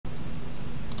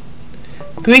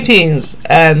Greetings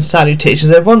and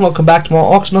salutations everyone, welcome back to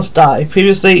more Orcs Must Die.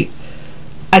 Previously,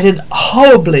 I did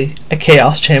horribly a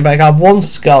Chaos Chamber. I got one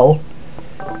skull.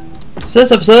 So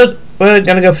this episode, we're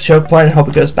gonna go for choke point and hope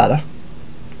it goes better.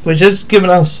 Which has given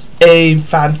us a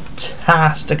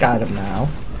fantastic item now.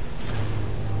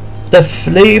 The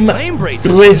Flame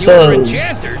Bracers.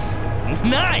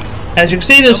 Nice. As you can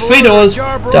see, there's 3 doors.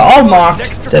 They're all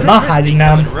marked. They're not hiding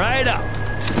them.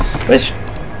 Which,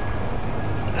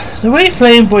 the way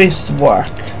flame bracers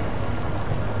work,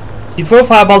 you throw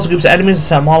fireballs at groups of enemies and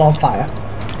set them all on fire.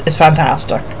 It's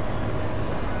fantastic.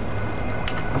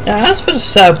 Yeah, that's for the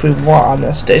setup we want on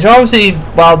this stage. Obviously,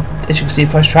 well, as you can see,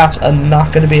 push traps are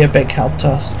not going to be a big help to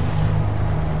us.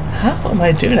 How am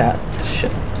I doing that?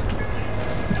 Shit.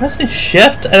 I'm pressing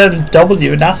shift and then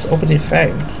W and that's opening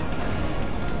thing.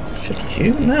 Shift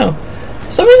Q? No.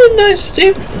 For some reason, no,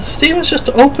 Steam is just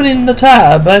opening the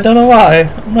tab. I don't know why.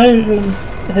 I'm not even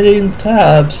hitting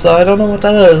tabs, so I don't know what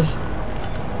that is.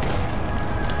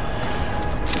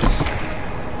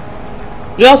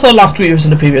 We also unlocked Weavers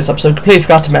in the previous episode. Completely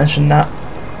forgot to mention that.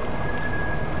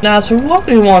 Now, so what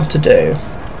we want to do,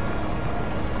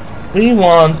 we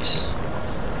want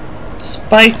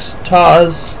spikes,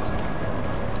 tars,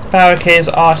 barricades,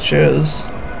 archers,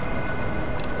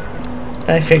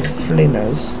 and I think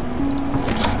flingers.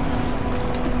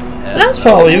 That's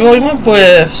probably, well, we went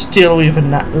with Steel Weaver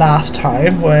last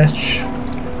time, which,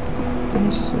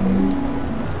 let's see.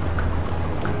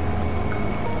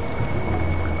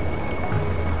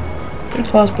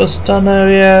 Crossbow stun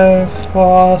area,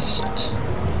 cost,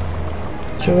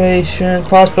 duration,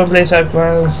 crossbow blaze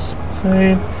outgrowths.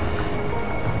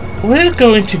 We're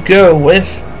going to go with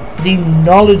the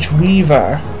Knowledge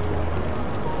Weaver.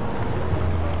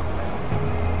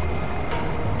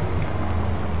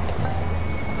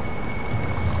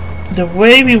 The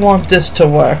way we want this to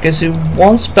work is if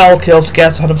one spell kills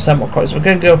gets 100% more coins. We're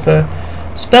going to go for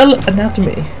Spell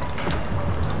Anatomy.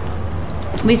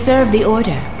 We serve the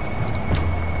order.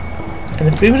 And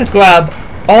if we were to grab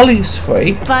all these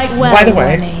 3 right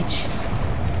away,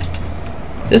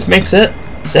 this makes it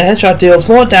so a headshot deals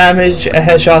more damage, a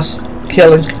headshot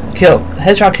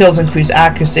kills increase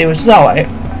accuracy, which is alright.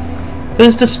 But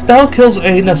as the spell kills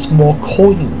earn us more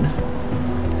coin.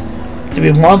 Do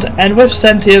we want, and with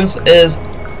sentience is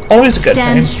always a good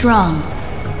thing. Stand strong.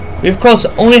 We of course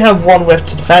only have 1 whip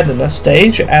to defend in this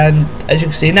stage, and as you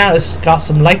can see now it's got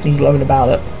some lightning glowing about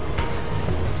it.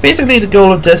 Basically the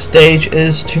goal of this stage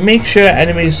is to make sure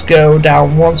enemies go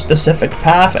down one specific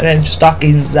path and then start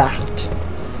getting zapped.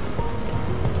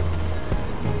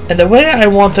 And the way I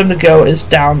want them to go is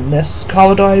down this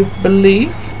corridor, I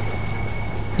believe.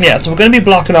 Yeah, so we're going to be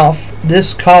blocking off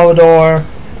this corridor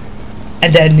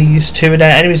and then these 2, and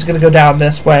then enemies are going to go down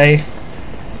this way.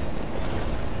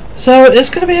 So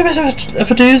it's going to be a bit of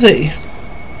a doozy.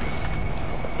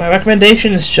 My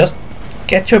recommendation is just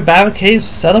get your barricades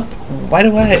set up right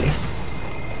away.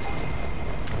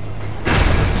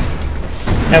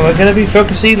 And we're going to be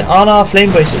focusing on our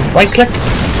flame bracers. Right click.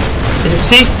 As you can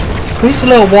see, crease a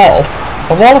little wall.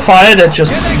 A wall of fire that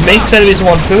just makes enemies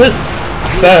want through it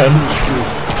burn.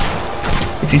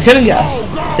 If you couldn't guess,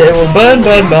 they will burn,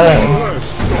 burn, burn.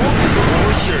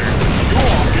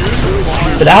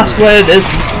 But that's where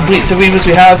the Weavers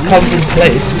we have comes in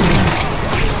place.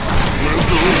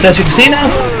 So as you can see now,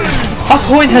 our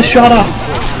coin has shot up.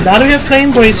 Now that we have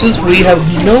flame bracers, we have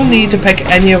no need to pick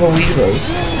any of our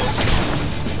Weavers.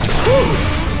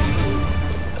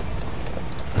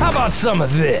 How about some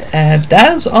of this? And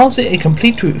that is honestly a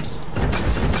complete truth.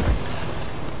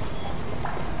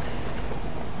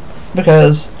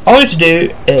 Because all we have to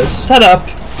do is set up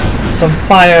some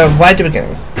fire right at the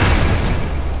beginning.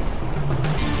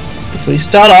 If we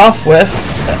start off with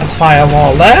a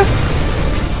firewall there.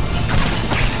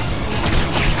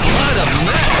 What a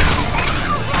mess.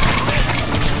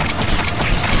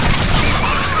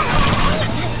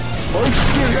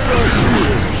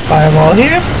 Firewall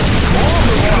here.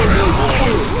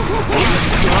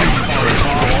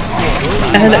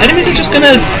 And the enemies are just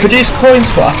gonna produce coins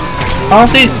for us.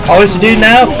 Honestly, all we have to do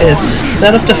now is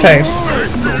set up the thing.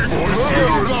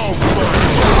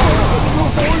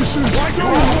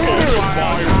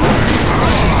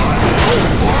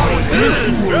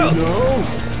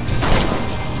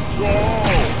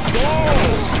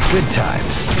 Good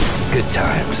times. Good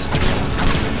times.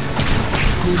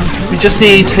 We just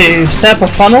need to set up a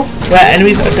funnel where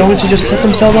enemies are going to just set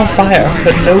themselves on fire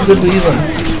for no good reason.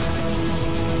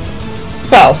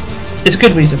 Well, it's a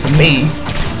good reason for me.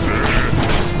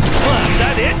 Well, is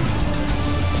that it?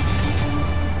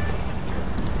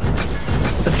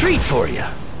 A treat for you.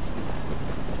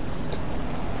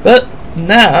 But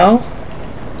now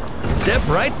Step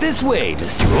right this way,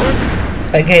 Mr. Orc.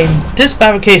 Again, this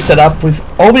barricade setup, we've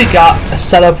already got a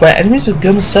setup where enemies are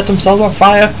going to set themselves on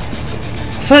fire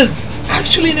for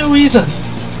actually no reason.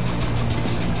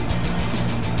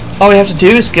 All we have to do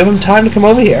is give them time to come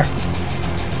over here.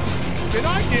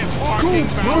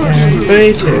 And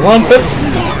 3, 2, 1, boom.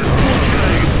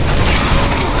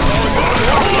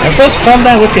 And first calm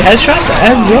down with your headshots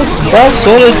and you're well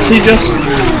sorted to just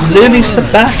really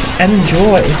sit back and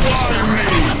enjoy.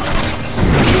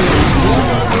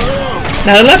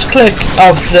 Now the left click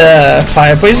of the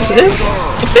fire breeze is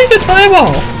a pretty good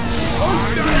fireball.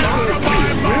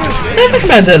 I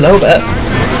recommend it a little bit.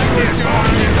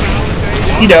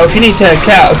 You know, if you need to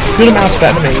clear out a good amount of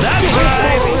enemies.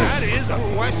 That is a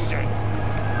question.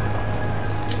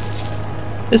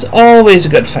 It's always a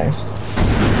good thing.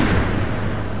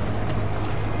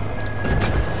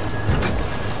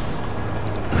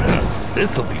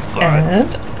 This'll be fun.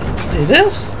 And do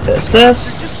this, this,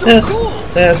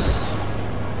 this.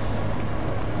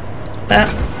 That.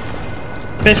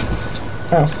 Bitch.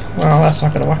 Oh, well, that's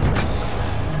not gonna work.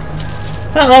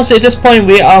 Well, honestly, at this point,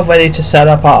 we are ready to set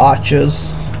up our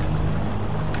archers.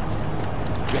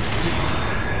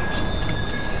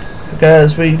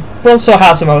 Because we also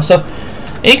have some other stuff.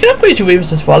 And you can upgrade your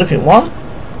weavers as well if you want.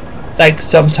 Like,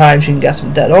 sometimes you can get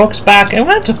some dead orcs back. And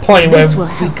we're at a point where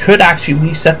we could actually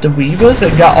reset the weavers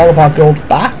and get all of our gold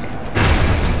back.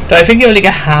 But I think you only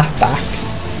get half back.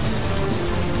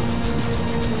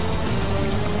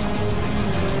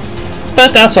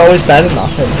 But that's always better than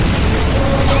nothing.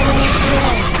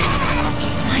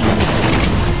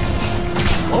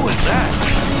 What was that?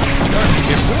 Starting to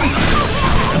hear voices.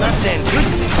 I'm not saying good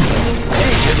things.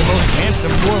 Hey, you're the most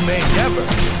handsome war mage ever.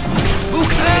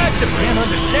 Spooky things I can't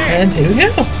understand. And here we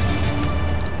go.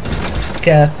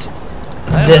 Get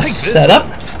I this like set up.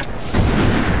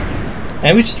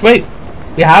 And we just wait.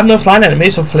 We have no flying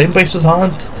enemies, so flame bracers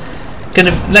aren't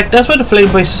gonna, like, that's where the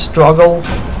flame bracers struggle,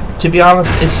 to be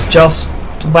honest. It's just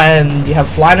when you have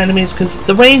flying enemies, because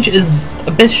the range is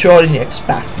a bit shorter than you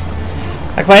expect.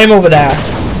 Like, I am over there.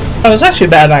 Oh, it's actually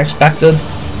better than I expected.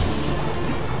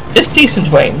 It's decent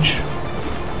range.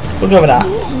 We'll go with that.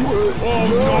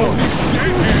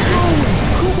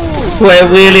 Where it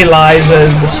really lies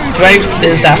in the strength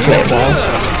is that flame wall.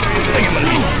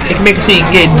 You can make it so you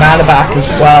gain mana back as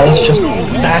well. It's just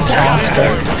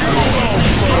fantastic.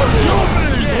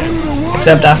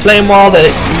 Except that flame wall that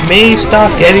you may start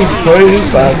getting through,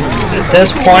 but at this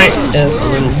point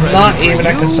it's not even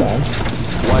a concern.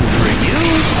 One for you,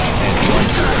 one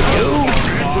for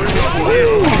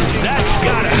you. That's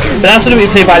gotta hurt. But that's where the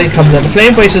replay value comes in. The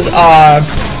flame braces are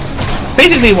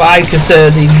basically what I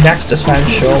consider the next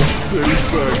essential.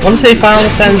 I want to say final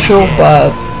essential,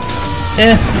 but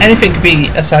anything could be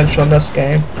essential in this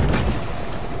game.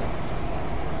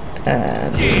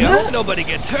 And Gee, I hope nobody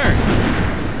gets hurt.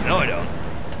 No, I don't.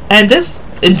 And this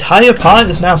entire part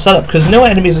is now set up because no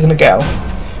enemies are going to go.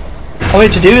 All we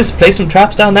have to do is place some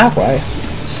traps down that way.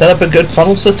 Set up a good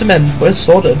funnel system and we're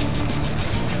sorted.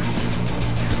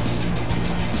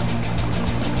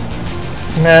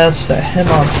 Let's set him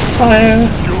on fire.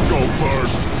 You go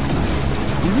first.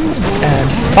 And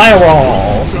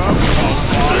firewall.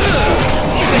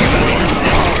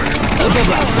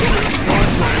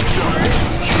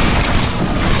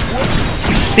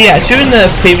 But yeah, during the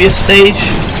previous stage,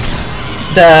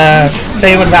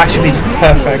 they would have actually been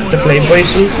perfect, the flame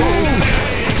braces.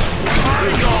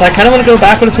 So I kind of want to go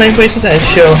back with the flame braces and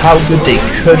show how good they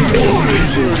could be.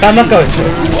 But I'm not going to.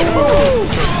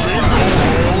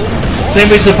 Flame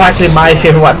braces are practically my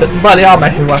favourite weapon. Well, they are my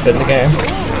favourite weapon in the game.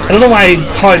 I don't know why I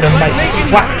call them my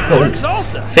practical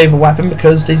favourite weapon,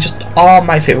 because they just are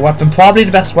my favourite weapon. Probably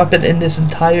the best weapon in this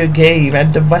entire game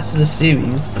and the rest of the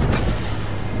series.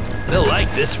 They'll like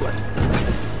this one.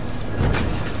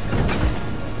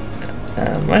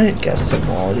 I might get some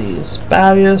more of these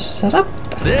barriers set up.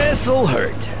 This'll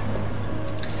hurt.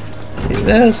 Do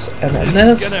this, and then This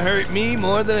this. is gonna hurt me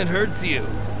more than it hurts you.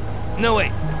 No,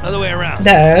 wait. Other way around.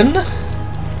 Then,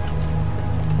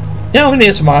 yeah, we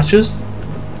need some archers.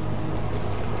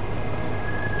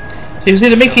 So you can see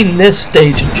they're making this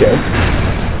stage a joke.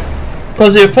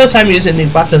 Because it's the first time using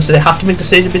these weapons, so they have to make the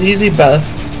stage a bit easy, but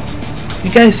you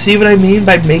guys see what I mean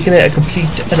by making it a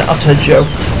complete and utter joke.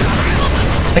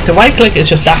 Like, the right click is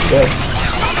just that good.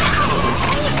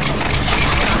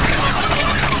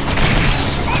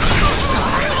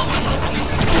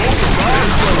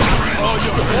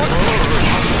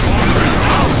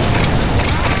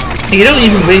 You don't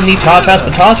even really need tar traps,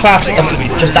 but tar traps are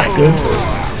just that good.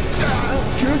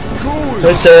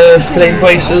 With the flame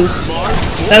braces.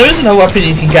 Now there is another weapon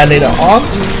you can get later on,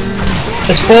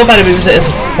 The spore body moves it as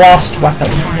a frost weapon,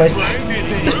 which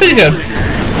is pretty good.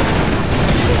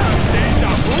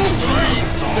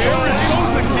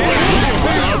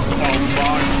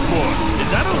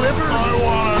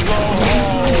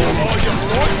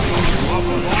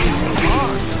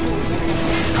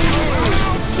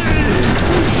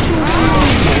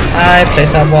 I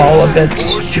placed that wall a bit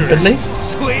stupidly.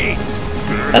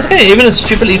 That's okay, even a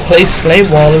stupidly placed flame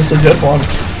wall is a good one.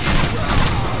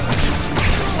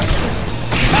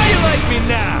 How you like me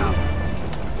now?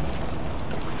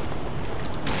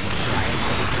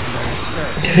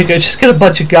 There we go, just get a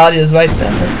bunch of guardians right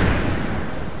there.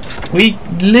 We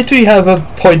literally have a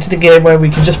point in the game where we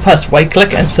can just press right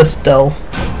click and sit still.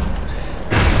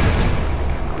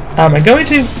 Am I going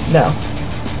to? No.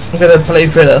 I'm going to play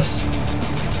through this.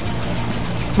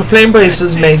 The flame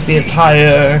braces make the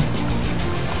entire...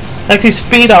 like you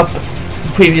speed up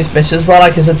previous missions, well,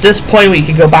 like, is at this point where you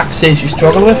can go back to stages you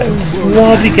struggle with and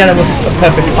probably get them with a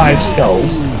perfect 5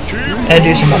 skulls and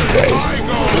do some upgrades.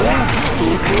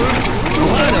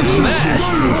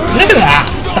 Look at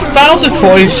that! 1,000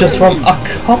 coins just from a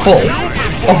couple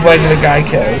of regular guy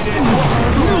kills.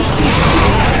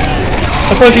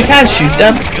 Of course, you can shoot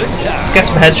them, get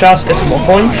some headshots, get some more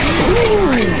coins.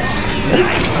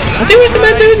 I do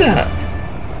recommend doing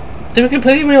that. They were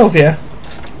completely real with you.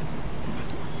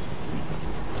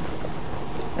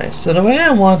 Right, so the way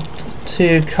I want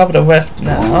to cover the rift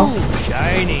now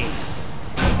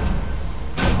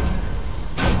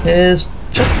is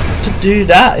just to do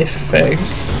that, I think.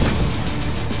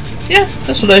 Yeah,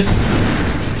 this will do.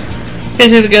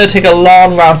 It's either going to take a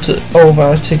long route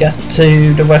over to get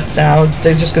to the rift now.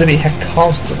 They're just going to be hit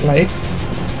constantly.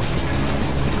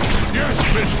 Yes,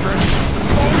 mistress.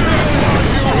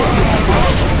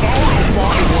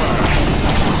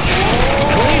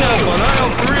 Clean up on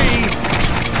aisle 3.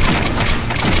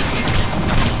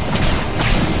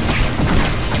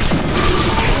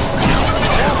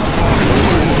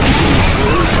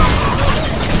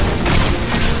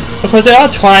 Because they are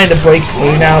trying to break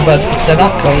through now, but they're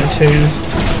not going to.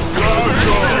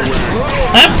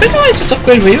 I think I just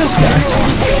upgrade Reavers now.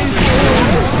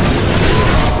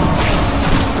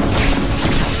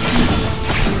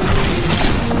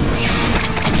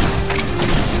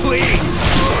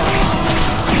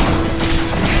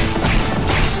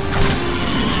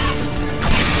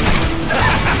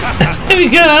 There we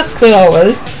go, that's clear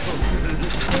already.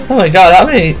 Oh my god,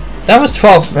 that was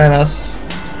 12 minutes.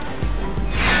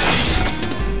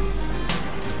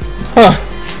 Huh.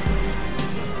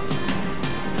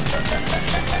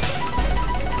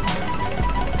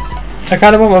 I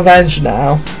kind of want revenge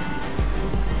now.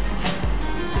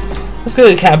 Let's go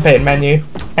to the campaign menu,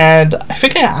 and I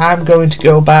think I am going to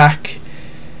go back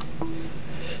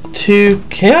to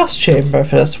Chaos Chamber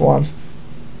for this one.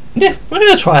 Yeah, we're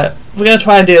gonna try it. We're gonna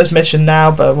try and do this mission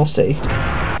now, but we'll see.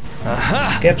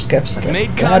 Skip.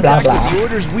 Made Blah, contact blah, blah. with the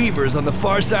Order's Weavers on the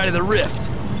far side of the rift.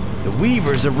 The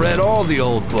Weavers have read all the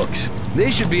old books. They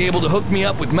should be able to hook me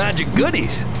up with magic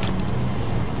goodies.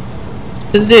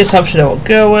 This is the assumption I will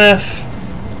go with.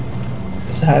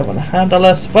 This is how I want to handle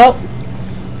this. Well,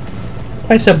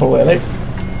 quite simple really.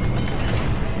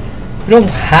 We don't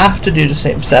have to do the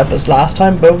same setup as last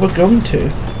time, but we're going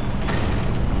to.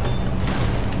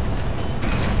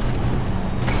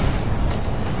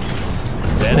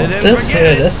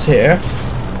 This here.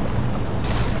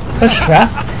 Push trap.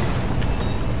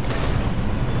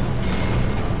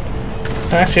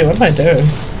 Actually, what am I doing?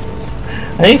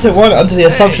 I need to run under the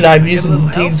assumption I'm using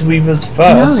these weavers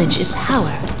first. Knowledge is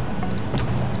power.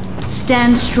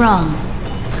 Stand strong.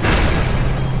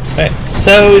 Right,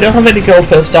 so we don't have any gold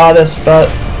for the Stardust, but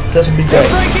this will be great.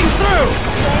 Breaking through!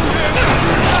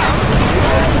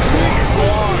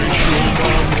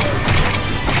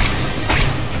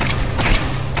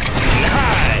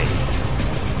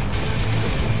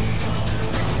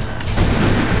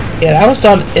 Yeah, that was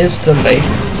done instantly.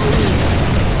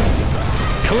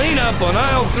 Clean up on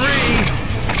aisle 3. I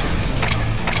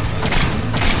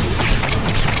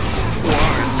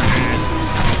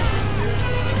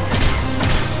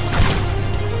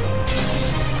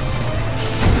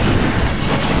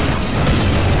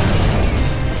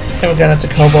think we're gonna have to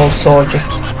Kobold Sword just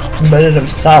murder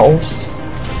themselves.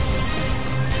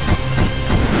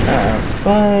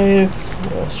 5.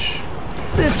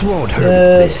 This won't hurt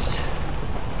a bit.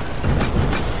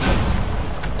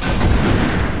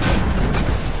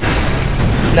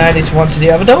 Now I need to run to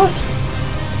the other door.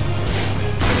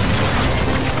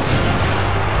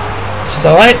 Which is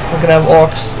alright, we're gonna have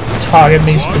orcs target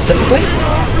me specifically.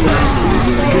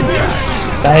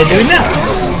 How are you doing now?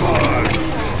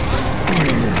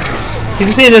 You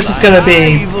can see this is gonna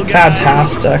be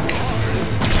fantastic.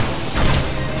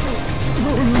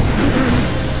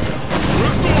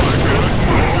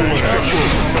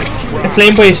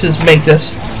 flame braces make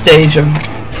this stage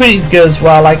pretty good as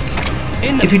well. Like,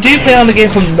 if you do play on the game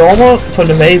from normal, from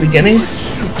the very beginning,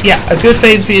 yeah, a good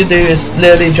thing for you to do is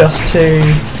literally just to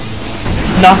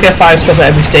not get 5 skulls at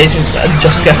every stage and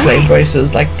just get flame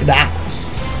braces like that.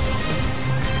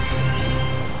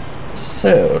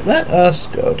 So let us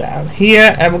go down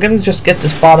here, and we're going to just get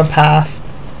this bottom path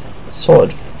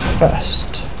sorted first.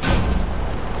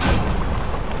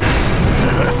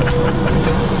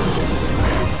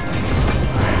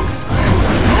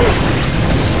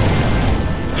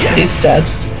 He's dead.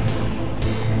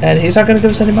 And he's not going to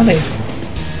give us any money.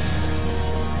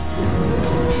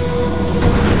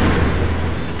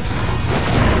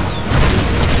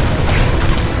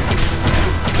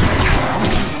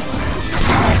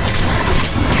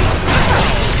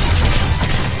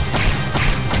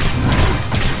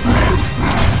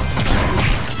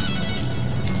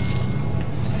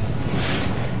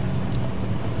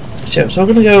 Sure, so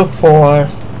we're going to go for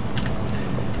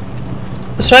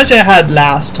the strategy I had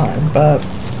last time, but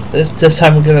this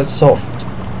time we're gonna sort of...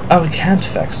 Oh, we can't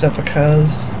fix it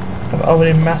because I've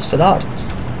already messed it up.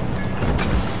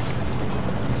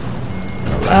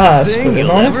 That's pretty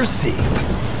annoying. Never see.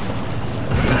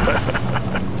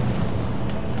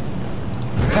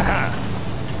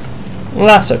 Well,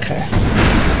 that's okay.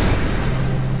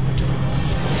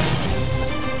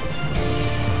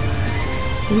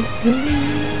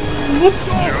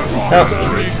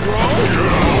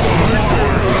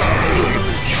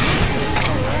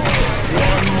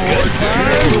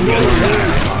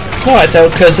 Alright though,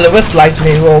 because the Whip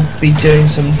Lightning will be doing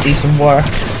some decent work.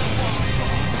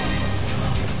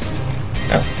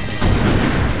 Oh.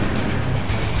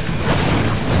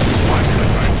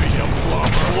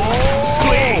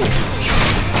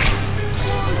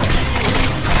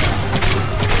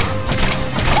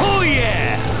 Oh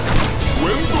yeah!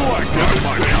 When do I get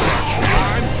my crutch?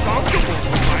 I'm comfortable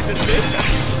behind the sit.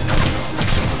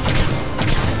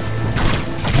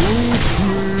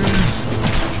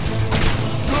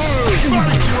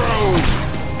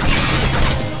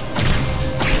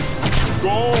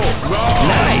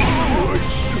 Nice.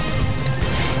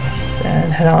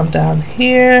 Then head on down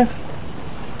here.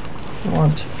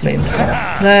 Want to flame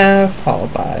trap there,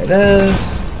 followed by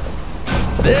this.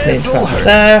 Flame trap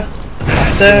there.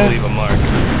 That's there. gonna leave a mark.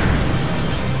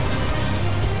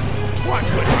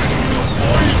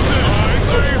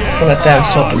 We'll let them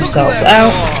sort themselves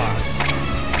out.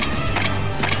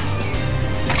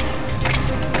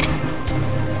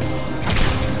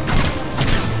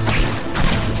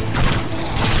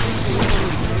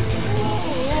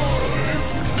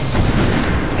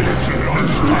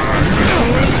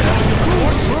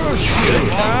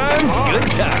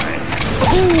 Good time.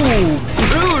 Ooh,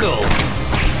 brutal.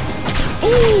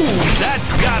 Ooh, that's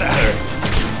gotta hurt.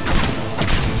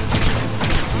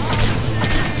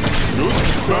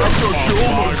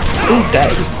 Ooh,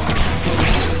 dang.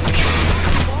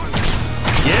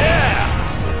 Yeah.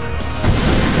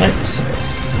 Right, so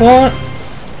 4.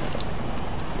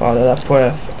 Followed up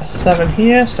with a 7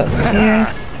 here, 7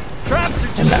 here. Traps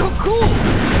are just so cool.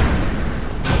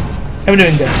 And we're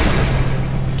doing good.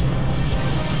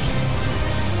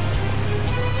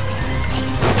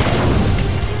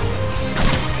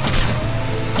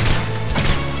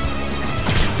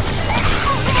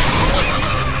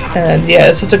 And yeah,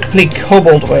 it's just a complete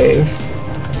kobold wave.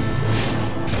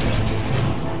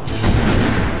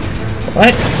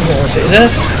 Right, I'm gonna do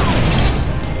this.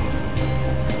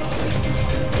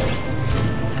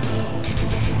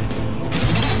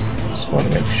 Just want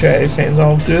to make sure everything's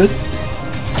all good.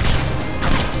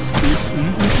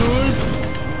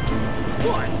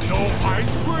 What? No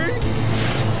ice cream?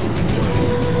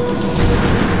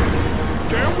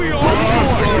 Can we all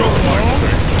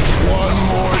one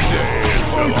more day?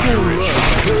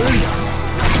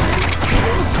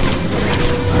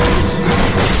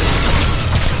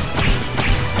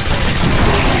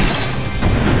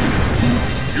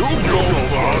 You go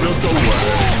out of the way.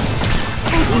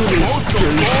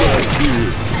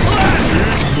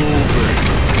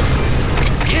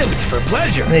 Give for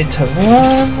pleasure. I need to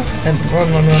run and run.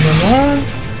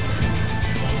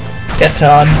 Get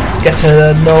to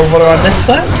the no water on this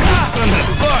side. From the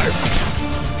barb.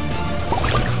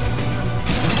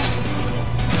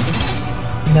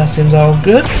 That seems all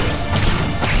good.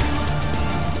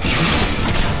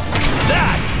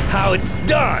 That's how it's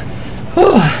done.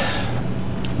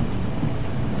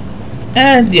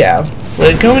 And yeah,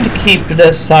 we're going to keep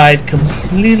this side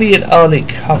completely and utterly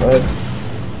covered.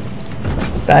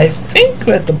 But I think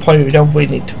we're at the point where we don't really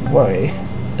need to worry.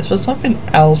 Is there something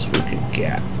else we could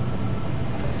get?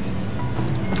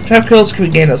 Trap kills can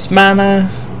regain us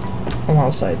mana.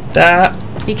 Alongside that.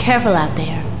 Be careful out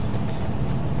there.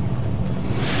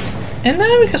 And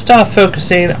now we can start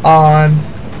focusing on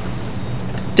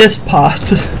this part,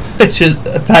 which is,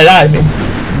 by that I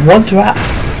mean, one trap.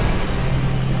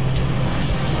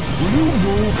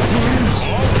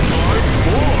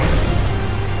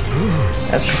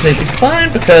 That's completely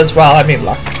fine because, well, I mean,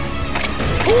 look.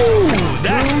 Ooh,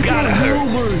 that's gotta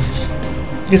hurt.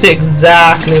 You can see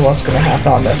exactly what's going to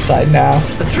happen on this side now.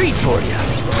 A treat for you.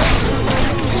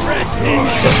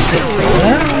 Just take care of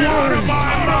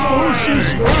that.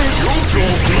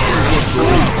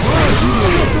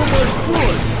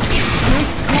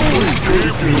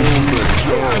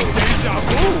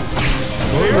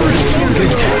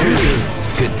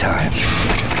 Good times.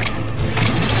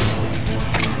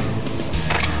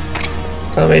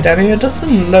 All the way down here, it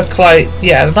doesn't look like,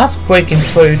 yeah, they're not breaking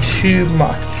through too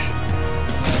much.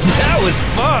 That was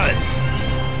fun.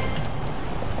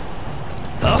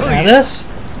 Oh, And this,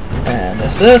 and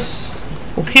this.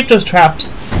 We'll keep those traps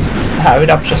powered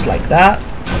up just like that.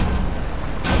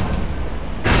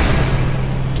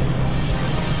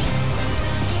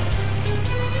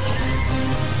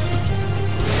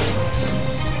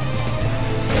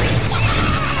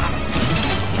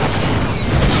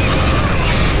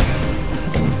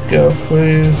 Go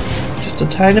through just a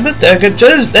tiny bit. They're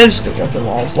just gonna go through the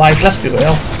walls. Like, let's be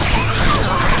real.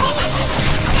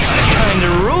 Kinda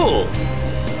rule.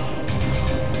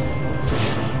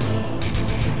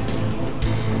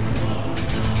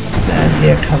 And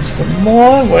here comes some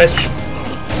more, which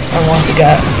I want to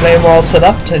get a flame wall set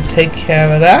up to take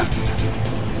care of that.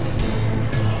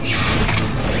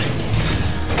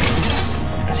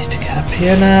 I need to get up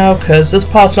here now because this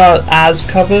part's not as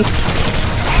covered.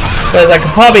 Whereas I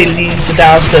could probably leave the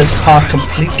downstairs part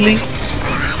completely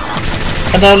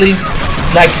and I'll leave,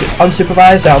 like,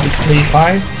 unsupervised. That'll be completely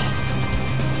fine.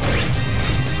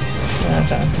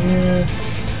 Down here.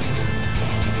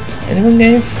 Anyone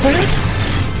getting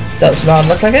through? Does not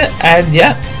look like it, and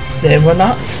yeah, they were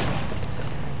not.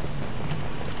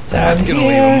 Down That's gonna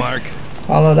leave here. a mark.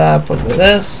 Follow that up with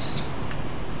this.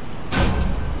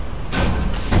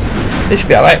 This should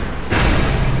be alright.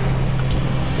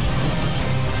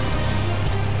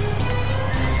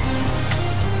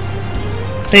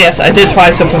 Yes, I did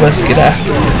try something risky there.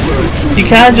 You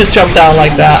can't just jump down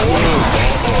like that.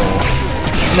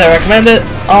 And I recommend it.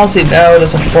 Honestly, no,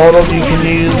 there's a portal you can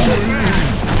use.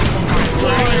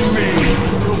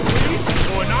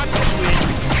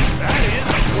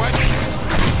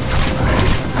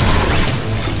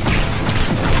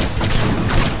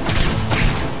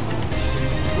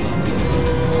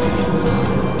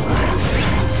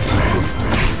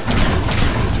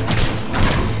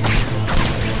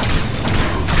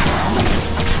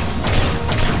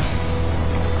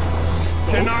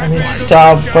 I need to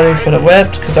start running for the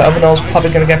rift because the other one's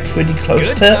probably going to get pretty close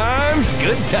Good to it. times,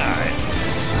 good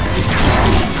times.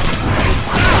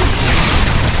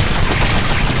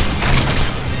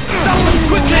 Stop them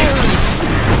quickly!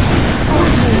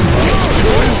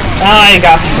 I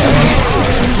got it.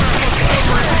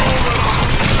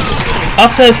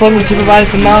 Upstairs wasn't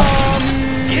supervised enough.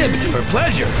 Gibbed for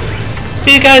pleasure.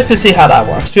 You guys can see how that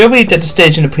works. We already did the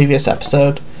stage in the previous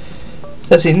episode. So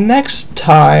let's see, next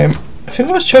time, I think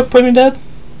it was Choke Pointing Dead?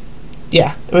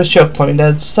 Yeah, it was Choke Pointing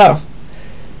Dead. So,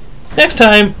 next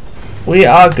time, we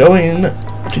are going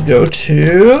to go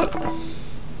to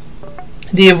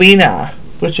the arena,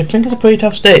 which I think is a pretty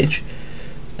tough stage.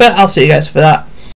 But I'll see you guys for that.